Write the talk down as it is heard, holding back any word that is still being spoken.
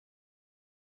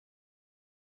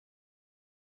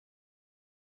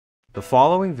The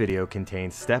following video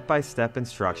contains step-by-step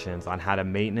instructions on how to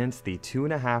maintenance the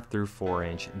 2.5 through 4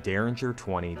 inch Deringer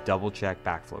 20 double check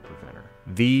backflow preventer.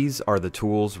 These are the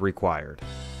tools required.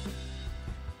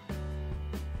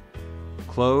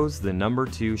 Close the number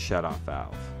 2 shutoff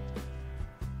valve.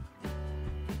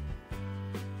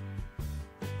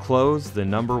 Close the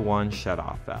number 1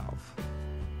 shutoff valve.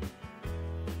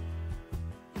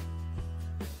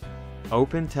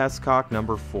 Open test cock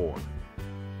number 4.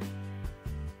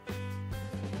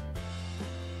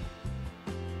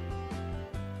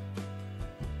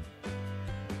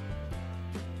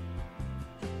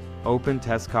 Open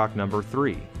test cock number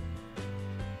 3.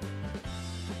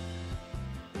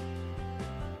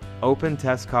 Open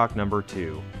test cock number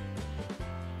 2.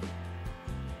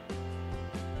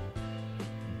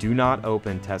 Do not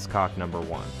open test cock number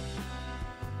 1.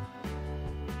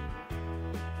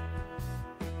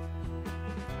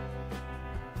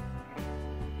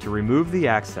 To remove the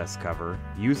access cover,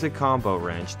 use a combo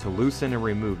wrench to loosen and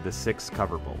remove the 6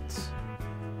 cover bolts.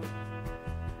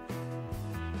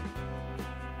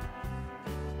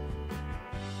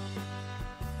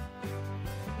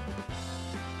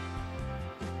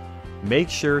 Make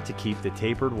sure to keep the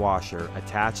tapered washer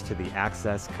attached to the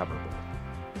access cover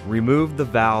bolt. Remove the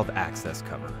valve access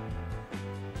cover.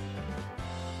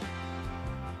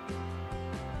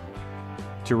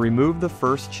 To remove the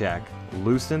first check,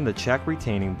 loosen the check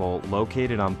retaining bolt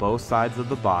located on both sides of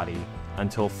the body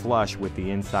until flush with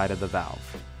the inside of the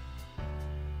valve.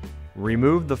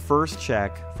 Remove the first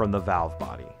check from the valve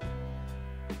body.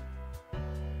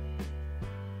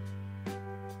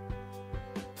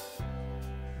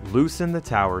 Loosen the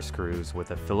tower screws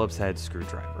with a Phillips head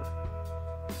screwdriver.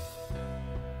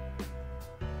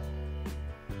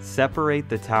 Separate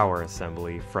the tower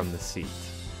assembly from the seat.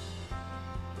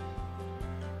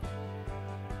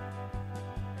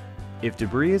 If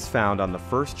debris is found on the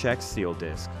first check seal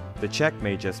disc, the check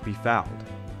may just be fouled.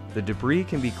 The debris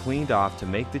can be cleaned off to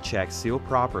make the check seal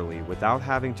properly without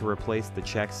having to replace the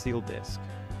check seal disc.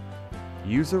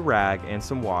 Use a rag and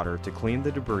some water to clean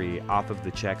the debris off of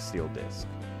the check seal disc.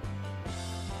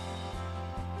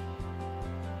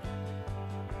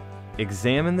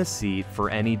 Examine the seat for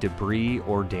any debris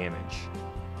or damage.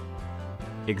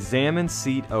 Examine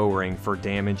seat O-ring for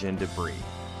damage and debris.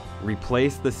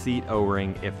 Replace the seat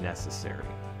O-ring if necessary.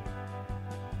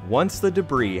 Once the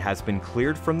debris has been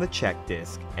cleared from the check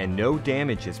disc and no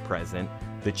damage is present,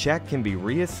 the check can be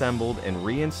reassembled and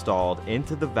reinstalled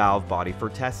into the valve body for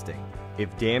testing.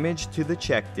 If damage to the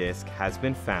check disc has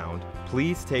been found,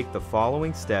 please take the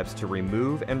following steps to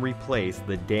remove and replace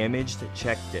the damaged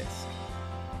check disc.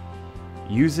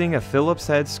 Using a Phillips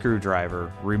head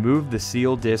screwdriver, remove the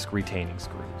seal disc retaining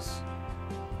screws.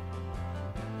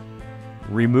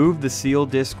 Remove the seal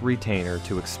disc retainer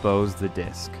to expose the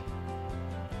disc.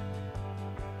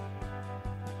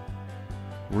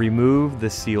 Remove the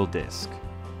seal disc.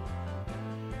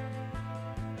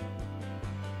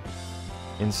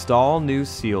 Install new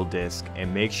seal disc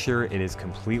and make sure it is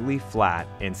completely flat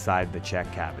inside the check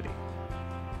cavity.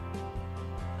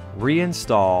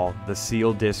 Reinstall the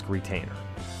seal disc retainer.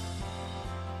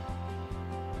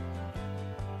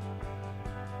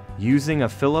 Using a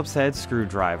Phillips head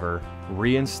screwdriver,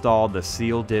 reinstall the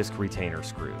seal disc retainer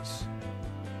screws.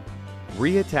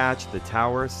 Reattach the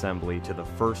tower assembly to the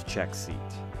first check seat.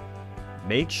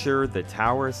 Make sure the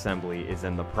tower assembly is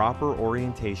in the proper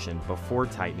orientation before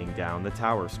tightening down the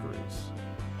tower screws.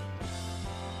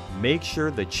 Make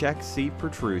sure the check seat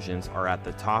protrusions are at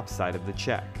the top side of the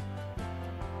check.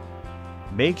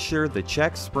 Make sure the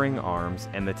check spring arms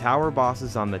and the tower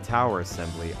bosses on the tower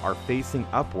assembly are facing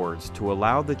upwards to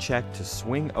allow the check to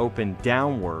swing open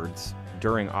downwards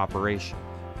during operation.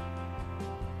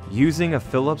 Using a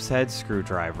Phillips head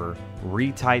screwdriver,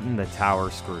 retighten the tower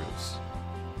screws.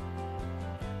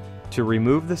 To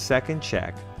remove the second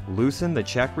check, loosen the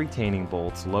check retaining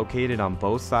bolts located on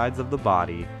both sides of the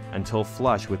body until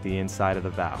flush with the inside of the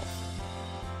valve.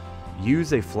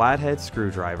 Use a flathead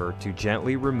screwdriver to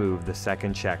gently remove the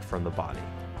second check from the body.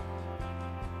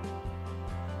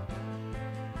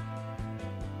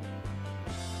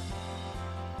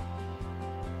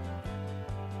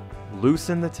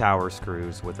 Loosen the tower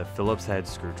screws with a Phillips head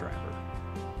screwdriver.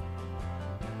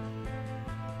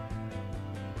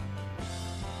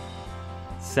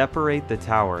 Separate the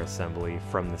tower assembly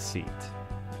from the seat.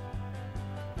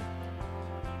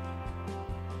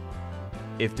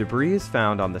 If debris is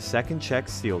found on the second check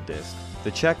seal disc, the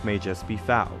check may just be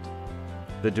fouled.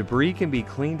 The debris can be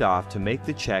cleaned off to make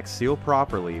the check seal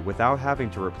properly without having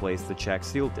to replace the check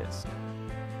seal disc.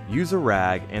 Use a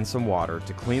rag and some water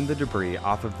to clean the debris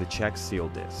off of the check seal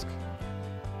disc.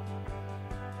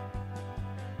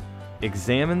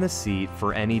 Examine the seat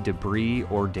for any debris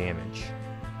or damage.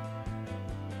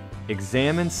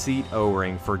 Examine seat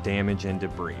O-ring for damage and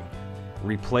debris.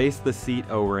 Replace the seat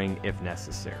O-ring if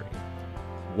necessary.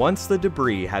 Once the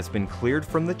debris has been cleared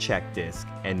from the check disc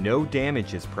and no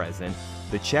damage is present,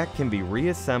 the check can be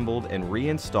reassembled and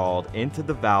reinstalled into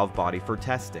the valve body for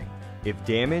testing. If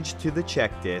damage to the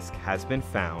check disc has been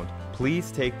found,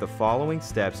 please take the following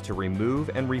steps to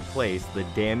remove and replace the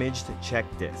damaged check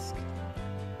disc.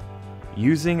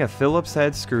 Using a Phillips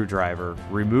head screwdriver,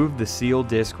 remove the seal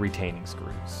disc retaining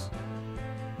screws.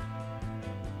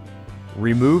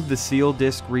 Remove the seal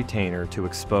disc retainer to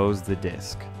expose the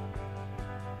disc.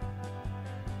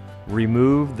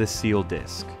 Remove the seal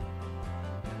disc.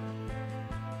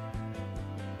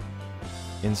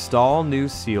 Install new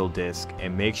seal disc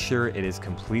and make sure it is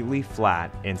completely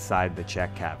flat inside the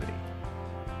check cavity.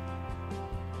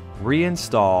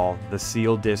 Reinstall the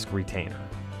seal disc retainer.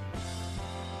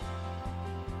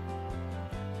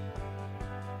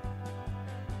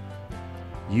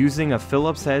 Using a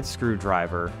Phillips head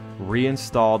screwdriver,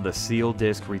 reinstall the seal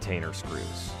disc retainer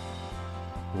screws.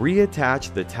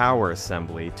 Reattach the tower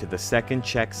assembly to the second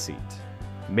check seat.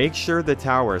 Make sure the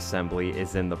tower assembly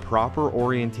is in the proper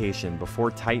orientation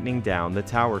before tightening down the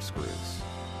tower screws.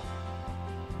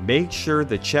 Make sure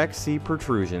the check seat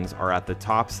protrusions are at the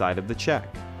top side of the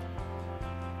check.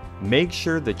 Make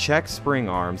sure the check spring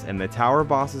arms and the tower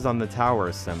bosses on the tower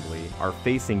assembly are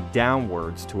facing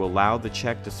downwards to allow the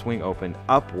check to swing open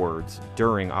upwards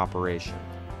during operation.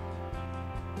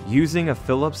 Using a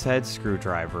Phillips head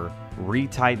screwdriver,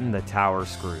 retighten the tower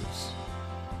screws.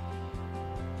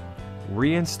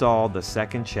 Reinstall the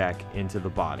second check into the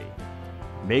body.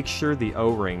 Make sure the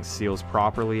O-ring seals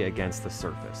properly against the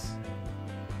surface.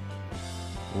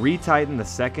 Retighten the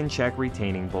second check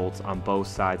retaining bolts on both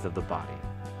sides of the body.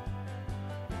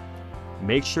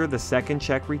 Make sure the second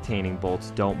check retaining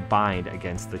bolts don't bind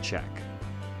against the check.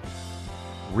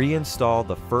 Reinstall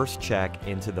the first check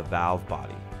into the valve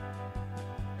body.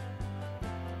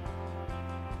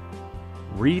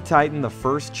 Retighten the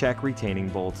first check retaining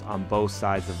bolts on both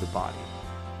sides of the body.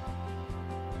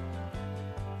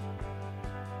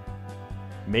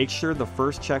 Make sure the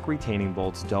first check retaining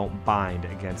bolts don't bind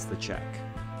against the check.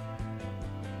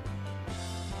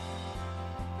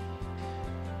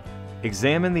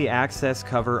 Examine the access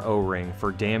cover O-ring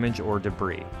for damage or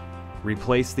debris.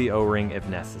 Replace the O-ring if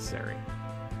necessary.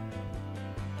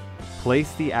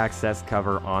 Place the access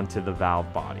cover onto the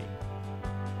valve body.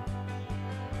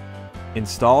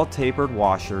 Install tapered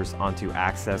washers onto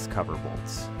access cover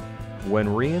bolts. When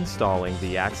reinstalling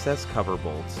the access cover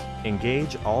bolts,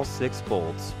 engage all 6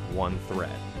 bolts one thread.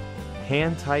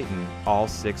 Hand tighten all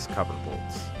 6 cover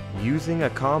bolts. Using a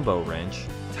combo wrench,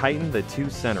 tighten the 2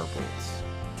 center bolts.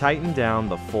 Tighten down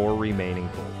the 4 remaining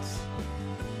bolts.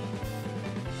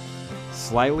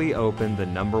 Slightly open the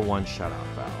number 1 shutoff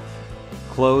valve.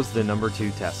 Close the number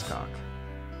 2 test cock.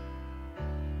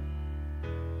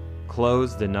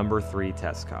 Close the number 3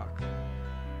 test cock.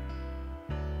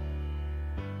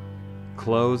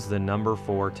 Close the number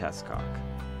 4 test cock.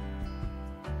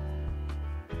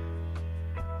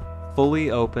 Fully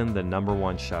open the number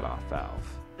 1 shutoff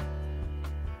valve.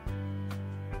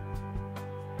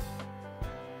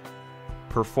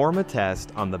 Perform a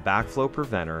test on the backflow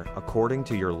preventer according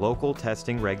to your local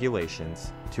testing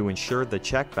regulations to ensure the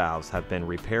check valves have been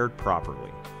repaired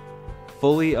properly.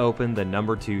 Fully open the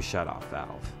number 2 shutoff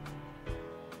valve.